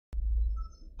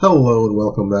Hello and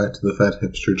welcome back to the Fat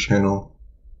Hipster channel.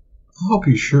 I hope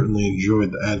you certainly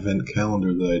enjoyed the advent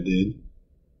calendar that I did.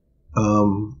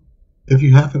 If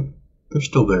you haven't, they're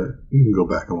still there. You can go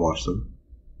back and watch them.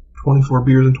 24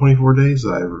 beers in 24 days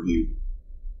that I reviewed.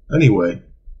 Anyway,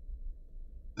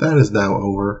 that is now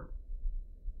over.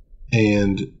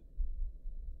 And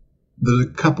there's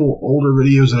a couple older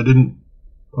videos that I didn't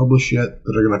publish yet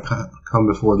that are going to come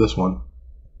before this one.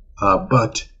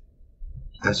 But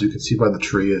as you can see by the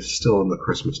tree, it's still in the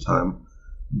Christmas time.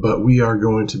 But we are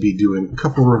going to be doing a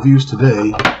couple reviews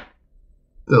today.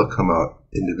 They'll come out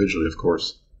individually, of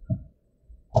course.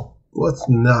 Let's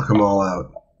knock them all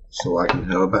out so I can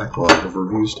have a backlog of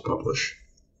reviews to publish.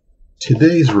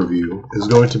 Today's review is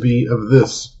going to be of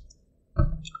this.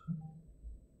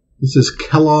 This is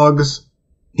Kellogg's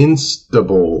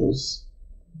Instabowls.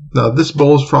 Now, this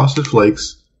bowl is Frosted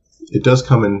Flakes. It does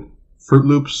come in Fruit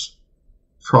Loops,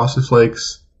 Frosted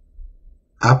Flakes,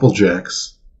 Apple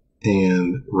Jacks,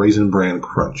 and Raisin Bran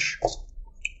Crunch.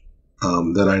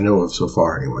 That I know of so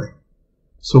far, anyway.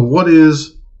 So what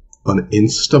is an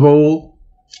Instabowl?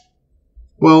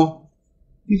 Well,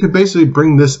 you could basically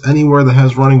bring this anywhere that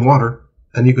has running water,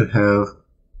 and you could have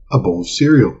a bowl of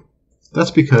cereal.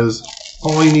 That's because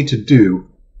all you need to do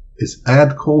is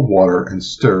add cold water and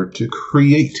stir to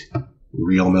create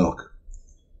real milk.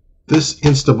 This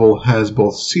Instabowl has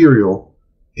both cereal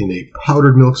in a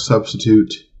powdered milk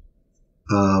substitute,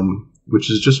 which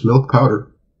is just milk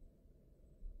powder.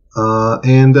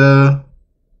 And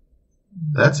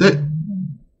that's it.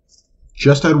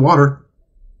 Just add water.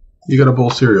 You got a bowl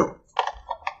of cereal.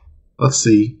 Let's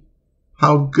see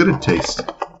how good it tastes.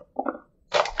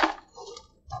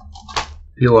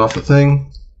 Peel off the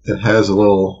thing. It has a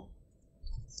little,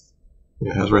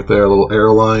 it has right there a little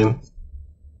arrow line.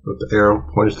 With the arrow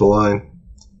points to the line.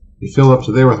 You fill up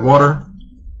to there with water.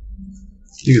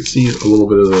 You can see a little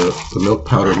bit of the milk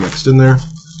powder mixed in there.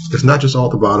 It's not just all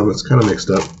at the bottom, it's kind of mixed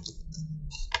up.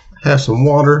 I have some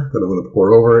water that I'm going to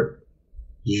pour over it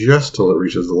just till it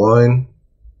reaches the line.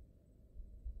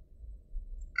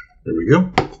 There we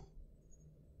go.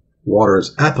 Water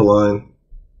is at the line.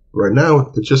 Right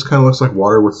now, it just kind of looks like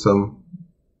water with some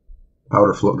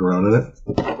powder floating around in it.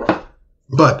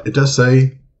 But it does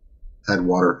say add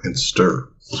water and stir.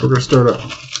 So we're going to stir it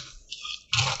up.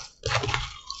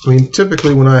 I mean,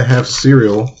 typically when I have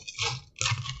cereal,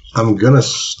 I'm going to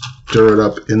stir it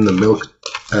up in the milk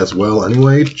as well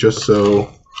anyway, just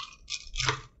so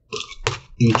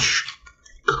each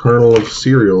kernel of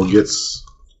cereal gets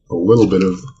a little bit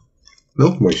of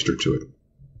milk moisture to it.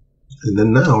 And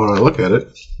then now when I look at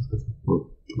it,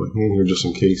 I'll put my hand here just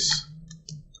in case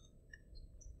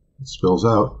it spills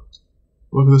out.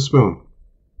 Look at this spoon.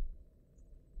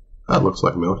 That looks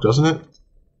like milk, doesn't it?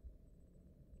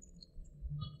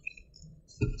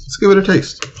 Let's give it a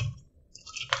taste.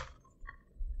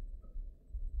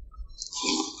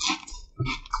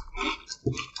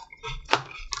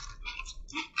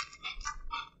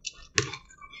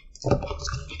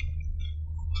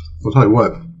 I'll tell you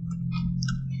what.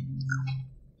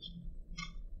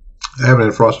 I haven't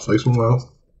had Frosted Flakes in a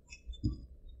while. I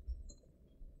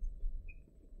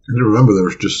didn't remember they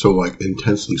were just so like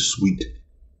intensely sweet.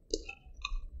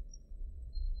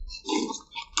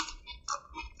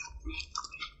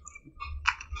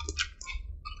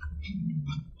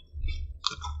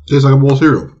 Tastes like a bowl of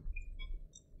cereal.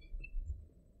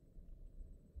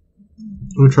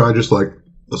 I'm going to try just like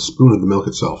a spoon of the milk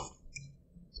itself.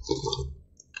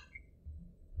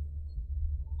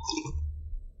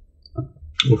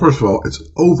 Well, first of all, it's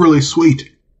overly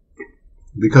sweet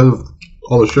because of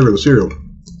all the sugar in the cereal.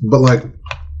 But like,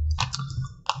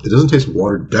 it doesn't taste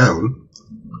watered down.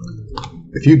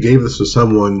 If you gave this to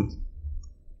someone,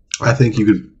 I think you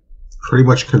could pretty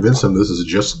much convince them this is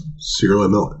just cereal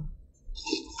and milk.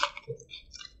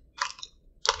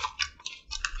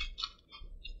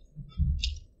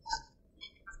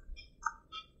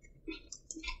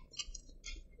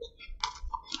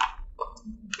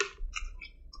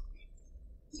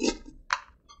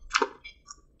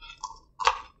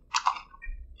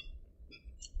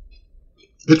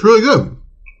 It's really good.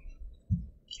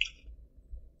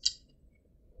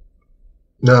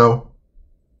 Now,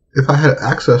 if I had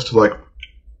access to like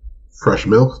fresh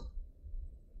milk,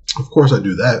 of course I'd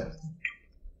do that.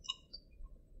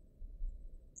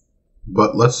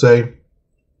 But let's say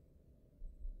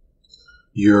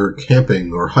you're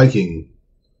camping or hiking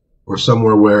or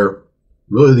somewhere where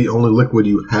really the only liquid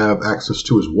you have access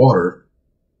to is water.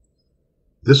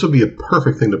 This would be a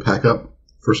perfect thing to pack up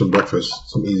for some breakfast,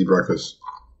 some easy breakfast.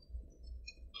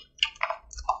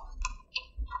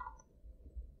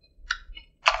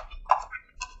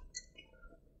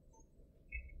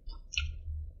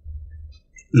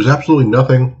 There's absolutely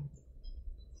nothing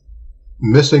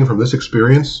missing from this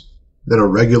experience than a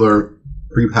regular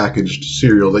prepackaged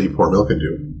cereal that you pour milk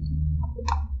into.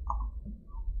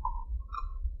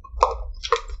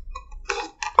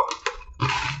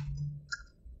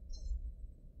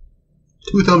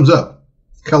 Two thumbs up.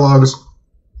 Kellogg's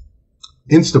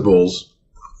Instabowls.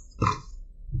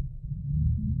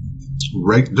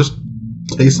 Right, just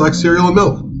tastes like cereal and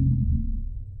milk.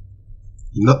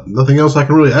 Nothing else I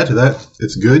can really add to that.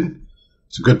 It's good.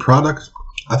 It's a good product.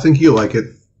 I think you'll like it.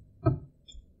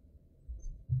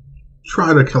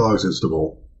 Try the Kellogg's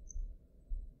Instabowl.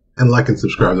 And like and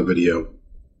subscribe to the video.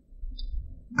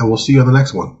 And we'll see you on the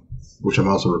next one, which I'm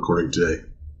also recording today.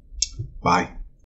 Bye.